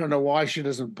 I don't know why she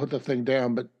doesn't put the thing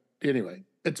down, but anyway,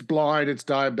 it's blind, it's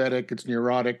diabetic, it's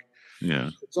neurotic. Yeah.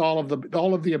 It's all of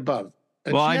the above.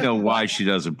 And well, I know why she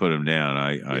doesn't put him down.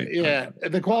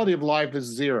 The quality of life is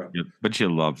zero. But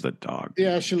you love the dog.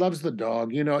 Yeah, she loves the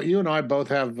dog. You know, you and I both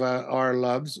have our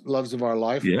loves of our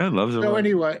life. Yeah, loves of our life. So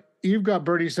anyway, you've got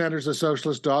Bernie Sanders, a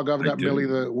socialist dog. I've got Millie,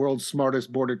 the world's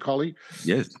smartest border collie.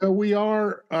 Yes. So we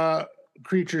are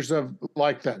creatures of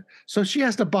like that. So she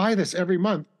has to buy this every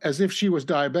month as if she was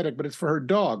diabetic, but it's for her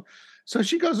dog. So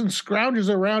she goes and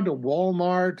scrounges around to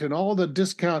Walmart and all the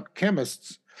discount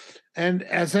chemists, and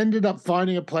has ended up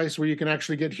finding a place where you can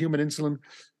actually get human insulin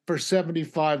for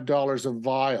 $75 a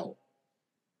vial,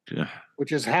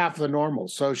 which is half the normal.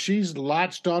 So she's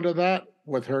latched onto that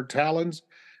with her talons,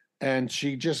 and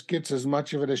she just gets as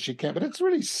much of it as she can. But it's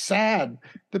really sad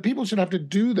that people should have to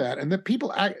do that, and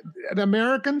that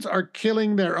Americans are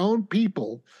killing their own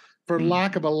people for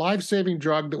lack of a life-saving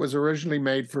drug that was originally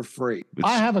made for free.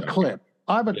 I have a clip.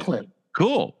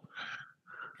 Cool.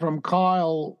 From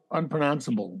Kyle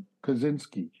Unpronounceable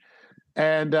Kaczynski.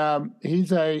 And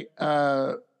he's a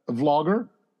vlogger.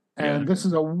 And this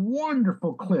is a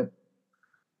wonderful clip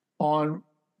on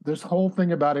this whole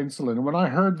thing about insulin. And when I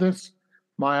heard this,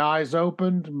 my eyes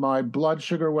opened, my blood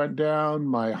sugar went down,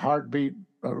 my heartbeat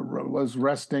was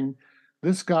resting.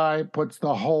 This guy puts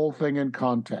the whole thing in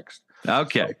context.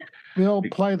 Okay. So, Bill,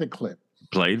 play the clip.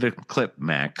 Play the clip,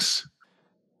 Max.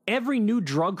 Every new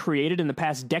drug created in the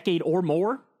past decade or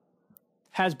more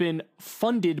has been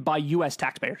funded by U.S.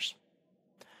 taxpayers.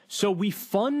 So we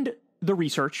fund the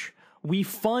research, we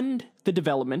fund the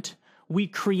development, we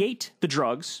create the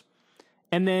drugs,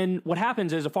 and then what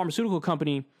happens is a pharmaceutical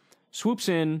company swoops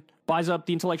in, buys up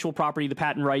the intellectual property, the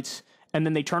patent rights, and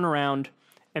then they turn around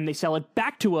and they sell it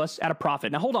back to us at a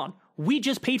profit. Now hold on, we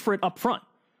just paid for it up front.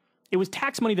 It was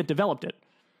tax money that developed it.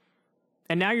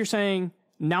 And now you're saying,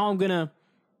 now I'm going to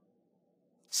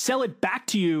sell it back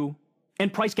to you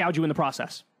and price gouge you in the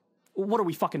process. What are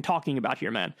we fucking talking about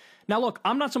here, man? Now, look,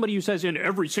 I'm not somebody who says in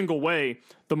every single way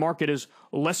the market is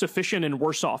less efficient and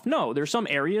worse off. No, there's some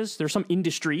areas, there's some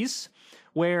industries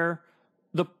where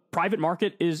the private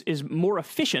market is more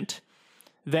efficient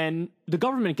than the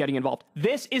government getting involved.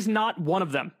 This is not one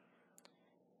of them.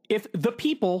 If the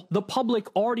people, the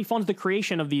public, already funds the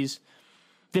creation of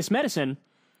this medicine,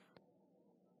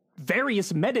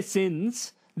 various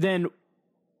medicines, then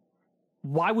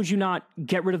why would you not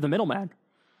get rid of the middleman?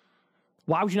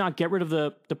 Why would you not get rid of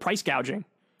the price gouging?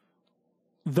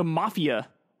 The mafia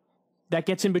that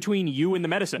gets in between you and the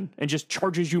medicine and just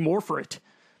charges you more for it.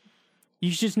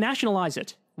 You should just nationalize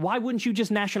it. Why wouldn't you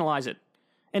just nationalize it?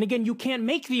 And again, you can't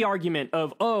make the argument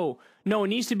of, oh, no, it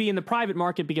needs to be in the private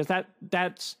market because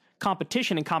that's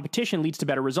competition, and competition leads to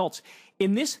better results.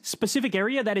 In this specific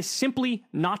area, that is simply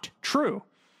not true.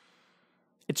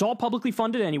 It's all publicly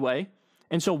funded anyway,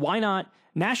 and so why not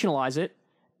nationalize it?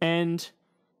 And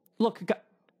look,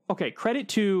 okay, credit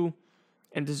to,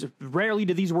 and this is, rarely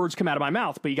do these words come out of my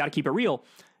mouth, but you got to keep it real.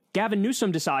 Gavin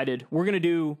Newsom decided we're going to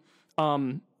do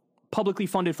publicly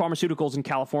funded pharmaceuticals in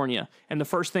California, and the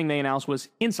first thing they announced was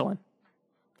insulin.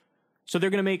 So they're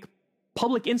going to make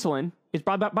public insulin. It's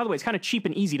by the way, it's kind of cheap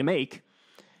and easy to make,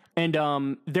 and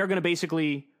they're going to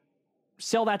basically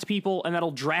sell that to people, and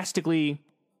that'll drastically,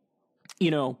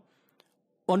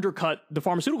 undercut the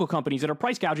pharmaceutical companies that are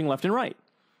price gouging left and right.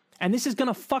 And this is going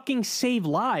to fucking save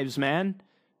lives, man.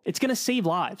 It's going to save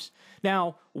lives.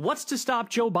 Now, what's to stop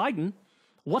Joe Biden?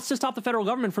 What's to stop the federal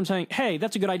government from saying, hey,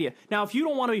 that's a good idea? Now, if you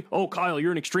don't want to be, oh, Kyle,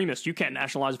 you're an extremist, you can't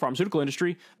nationalize the pharmaceutical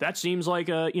industry. That seems like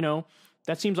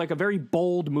a very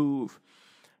bold move.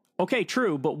 Okay,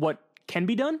 true, but what can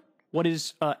be done? What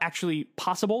is actually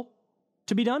possible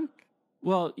to be done?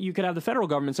 Well, you could have the federal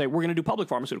government say, we're going to do public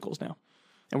pharmaceuticals now,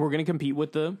 and we're going to compete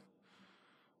with the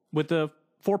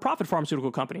for-profit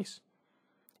pharmaceutical companies.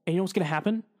 And you know what's going to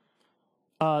happen?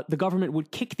 The government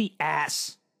would kick the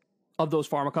ass of those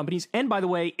pharma companies. And by the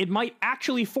way, it might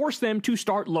actually force them to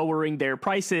start lowering their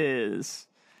prices.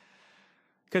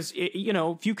 Because,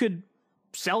 if you could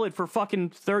sell it for fucking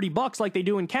 $30 like they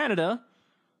do in Canada,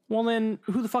 well, then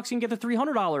who the fuck's going to get the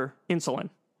 $300 insulin?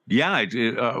 Yeah,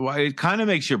 it kind of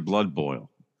makes your blood boil.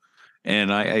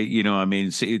 And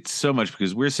it's so much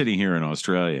because we're sitting here in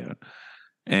Australia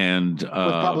and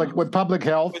with public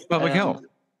health, health,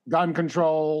 gun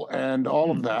control, and all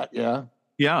of that. Yeah.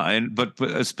 Yeah.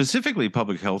 But specifically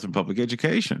public health and public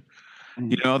education.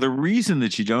 The reason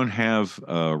that you don't have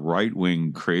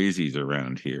right-wing crazies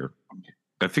around here,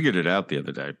 I figured it out the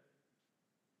other day.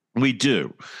 We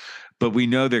do, but we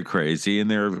know they're crazy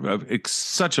and they're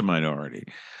such a minority.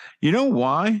 You know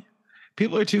why?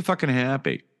 People are too fucking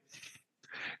happy.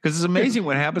 Because it's amazing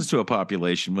what happens to a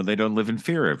population when they don't live in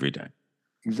fear every day.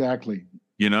 Exactly.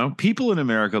 People in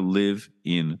America live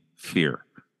in fear.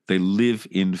 They live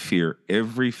in fear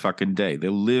every fucking day. They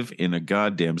live in a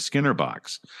goddamn Skinner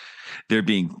box. They're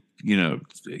being,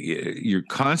 you're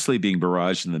constantly being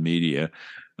barraged in the media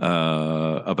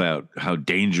about how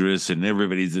dangerous and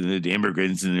everybody's the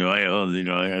immigrants and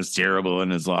it's terrible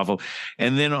and it's awful.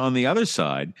 And then on the other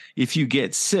side, if you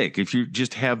get sick, if you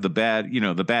just have the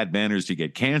bad manners to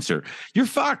get cancer, you're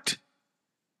fucked.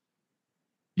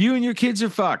 You and your kids are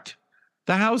fucked.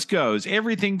 The house goes,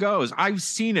 everything goes. I've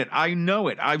seen it. I know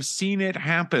it. I've seen it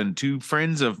happen to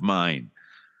friends of mine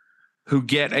who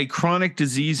get a chronic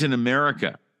disease in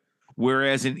America.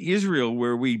 Whereas in Israel,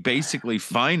 where we basically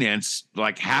finance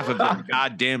like half of the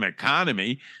goddamn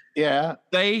economy,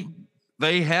 they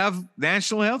have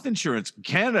national health insurance.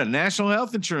 Canada, national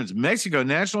health insurance. Mexico,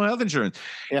 national health insurance.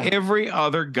 Yeah. Every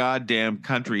other goddamn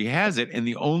country has it, and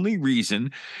the only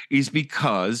reason is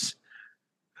because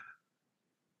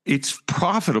it's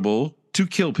profitable to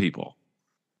kill people.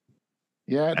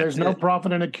 Yeah, there's no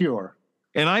profit in a cure.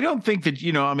 And I don't think that,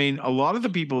 a lot of the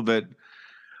people that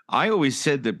I always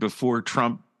said that before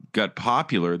Trump got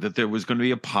popular, that there was going to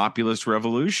be a populist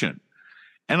revolution.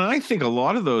 And I think a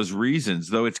lot of those reasons,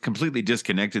 though it's completely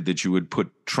disconnected that you would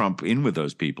put Trump in with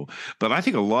those people, but I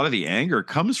think a lot of the anger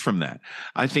comes from that.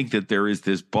 I think that there is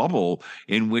this bubble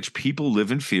in which people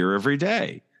live in fear every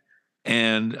day.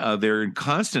 And they're in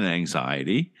constant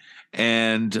anxiety,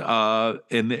 and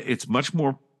it's much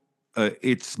more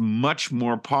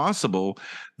possible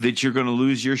that you're going to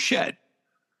lose your shit,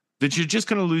 that you're just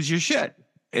going to lose your shit,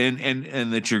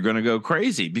 and that you're going to go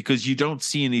crazy because you don't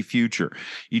see any future.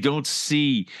 You don't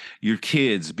see your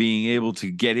kids being able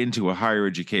to get into a higher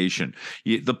education.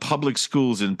 The public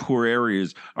schools in poor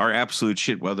areas are absolute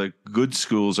shit, while the good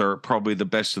schools are probably the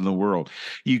best in the world.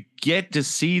 You get to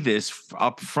see this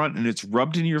up front, and it's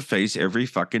rubbed in your face every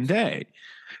fucking day.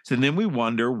 So then we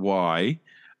wonder why,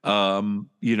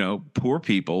 poor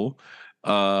people,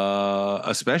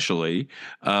 especially,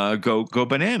 go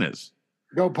bananas.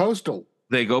 Go postal.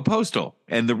 They go postal.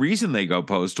 And the reason they go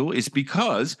postal is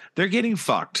because they're getting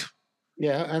fucked.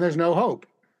 Yeah, and there's no hope.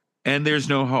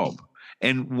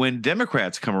 And when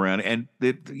Democrats come around, and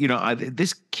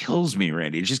this kills me,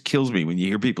 Randy. It just kills me when you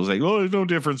hear people say, "Oh, there's no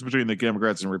difference between the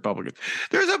Democrats and Republicans."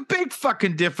 There's a big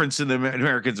fucking difference in the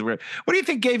Americans. What do you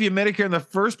think gave you Medicare in the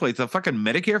first place? The fucking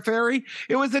Medicare fairy?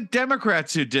 It was the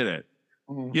Democrats who did it.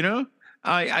 You know,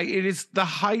 it is the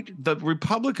height. The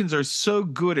Republicans are so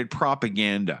good at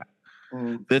propaganda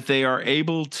that they are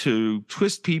able to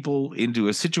twist people into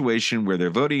a situation where they're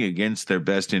voting against their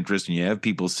best interest, and you have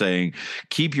people saying,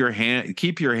 keep your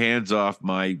hands off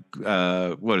my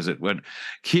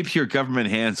keep your government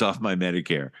hands off my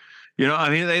Medicare. You know, I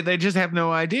mean, they just have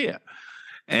no idea.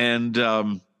 And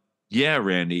yeah,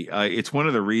 Randy, it's one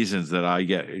of the reasons that I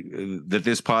get that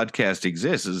this podcast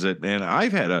exists is that, man,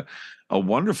 I've had a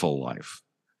wonderful life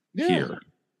here.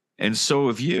 And so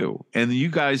have you. And you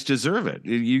guys deserve it.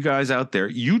 You guys out there,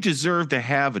 you deserve to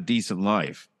have a decent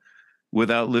life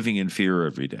without living in fear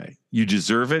every day. You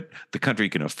deserve it. The country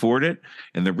can afford it.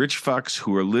 And the rich fucks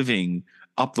who are living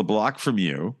up the block from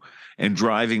you and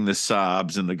driving the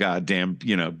Saabs and the goddamn,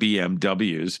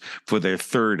 BMWs for their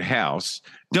third house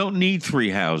don't need 3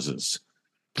 houses.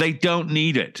 They don't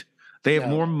need it. They have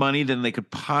more money than they could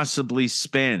possibly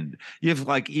spend. You have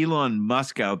like Elon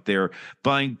Musk out there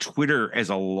buying Twitter as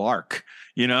a lark.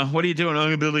 You know, what are you doing?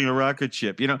 I'm building a rocket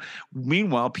ship. You know,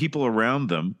 meanwhile, people around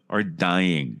them are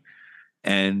dying.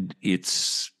 And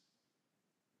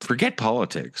forget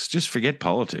politics. Just forget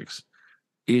politics.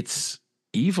 It's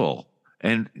evil.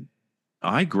 And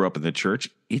I grew up in the church.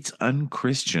 It's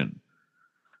unchristian.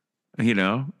 You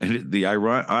know, and the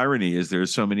irony is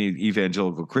there's so many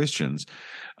evangelical Christians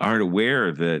aren't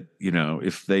aware that,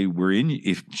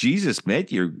 if Jesus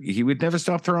met you, he would never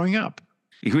stop throwing up.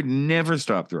 He would never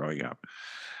stop throwing up.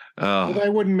 Well, they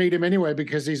wouldn't meet him anyway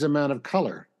because he's a man of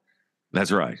color.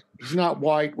 That's right. He's not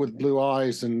white with blue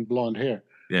eyes and blonde hair.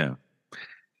 Yeah.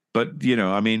 But,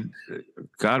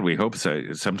 God, we hope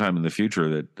so sometime in the future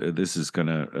that this is going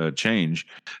to change.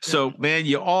 So, man,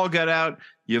 you all got out,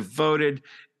 you voted.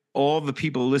 All the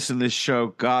people who listen to this show,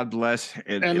 God bless.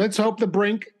 And let's hope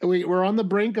we're on the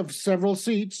brink of several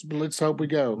seats, but let's hope we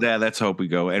go. Yeah, let's hope we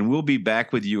go. And we'll be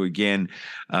back with you again,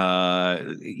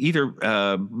 either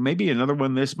maybe another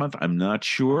one this month. I'm not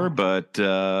sure, but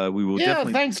we will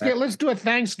definitely. Thanksgiving. Let's do a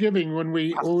Thanksgiving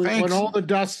when all the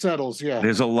dust settles. Yeah.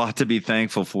 There's a lot to be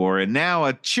thankful for. And now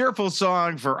a cheerful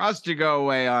song for us to go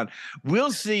away on.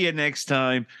 We'll see you next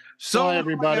time. So, bye,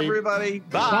 everybody.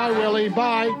 Bye. Bye, Willie.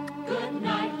 Bye. Good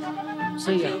night.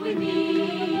 See ya. Till we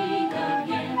meet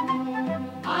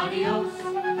again. Adios.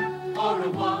 Au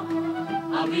revoir.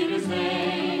 I'll be the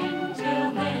same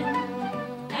till then.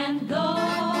 And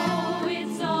though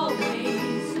it's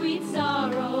always sweet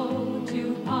sorrow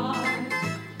to part,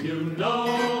 you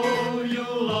know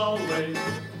you'll always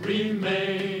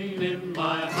remain in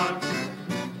my heart.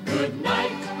 Good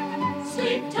night.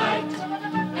 Sleep tight.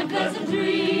 And pleasant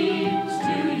dreams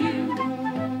to you.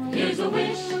 Here's a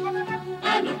wish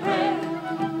and a prayer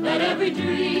that every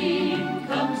dream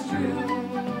comes true.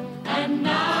 And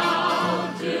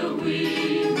now till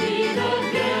we meet again.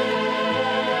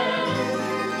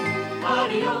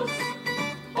 Adios,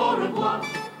 au revoir,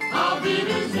 I'll be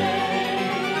the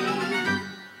same.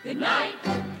 Good night.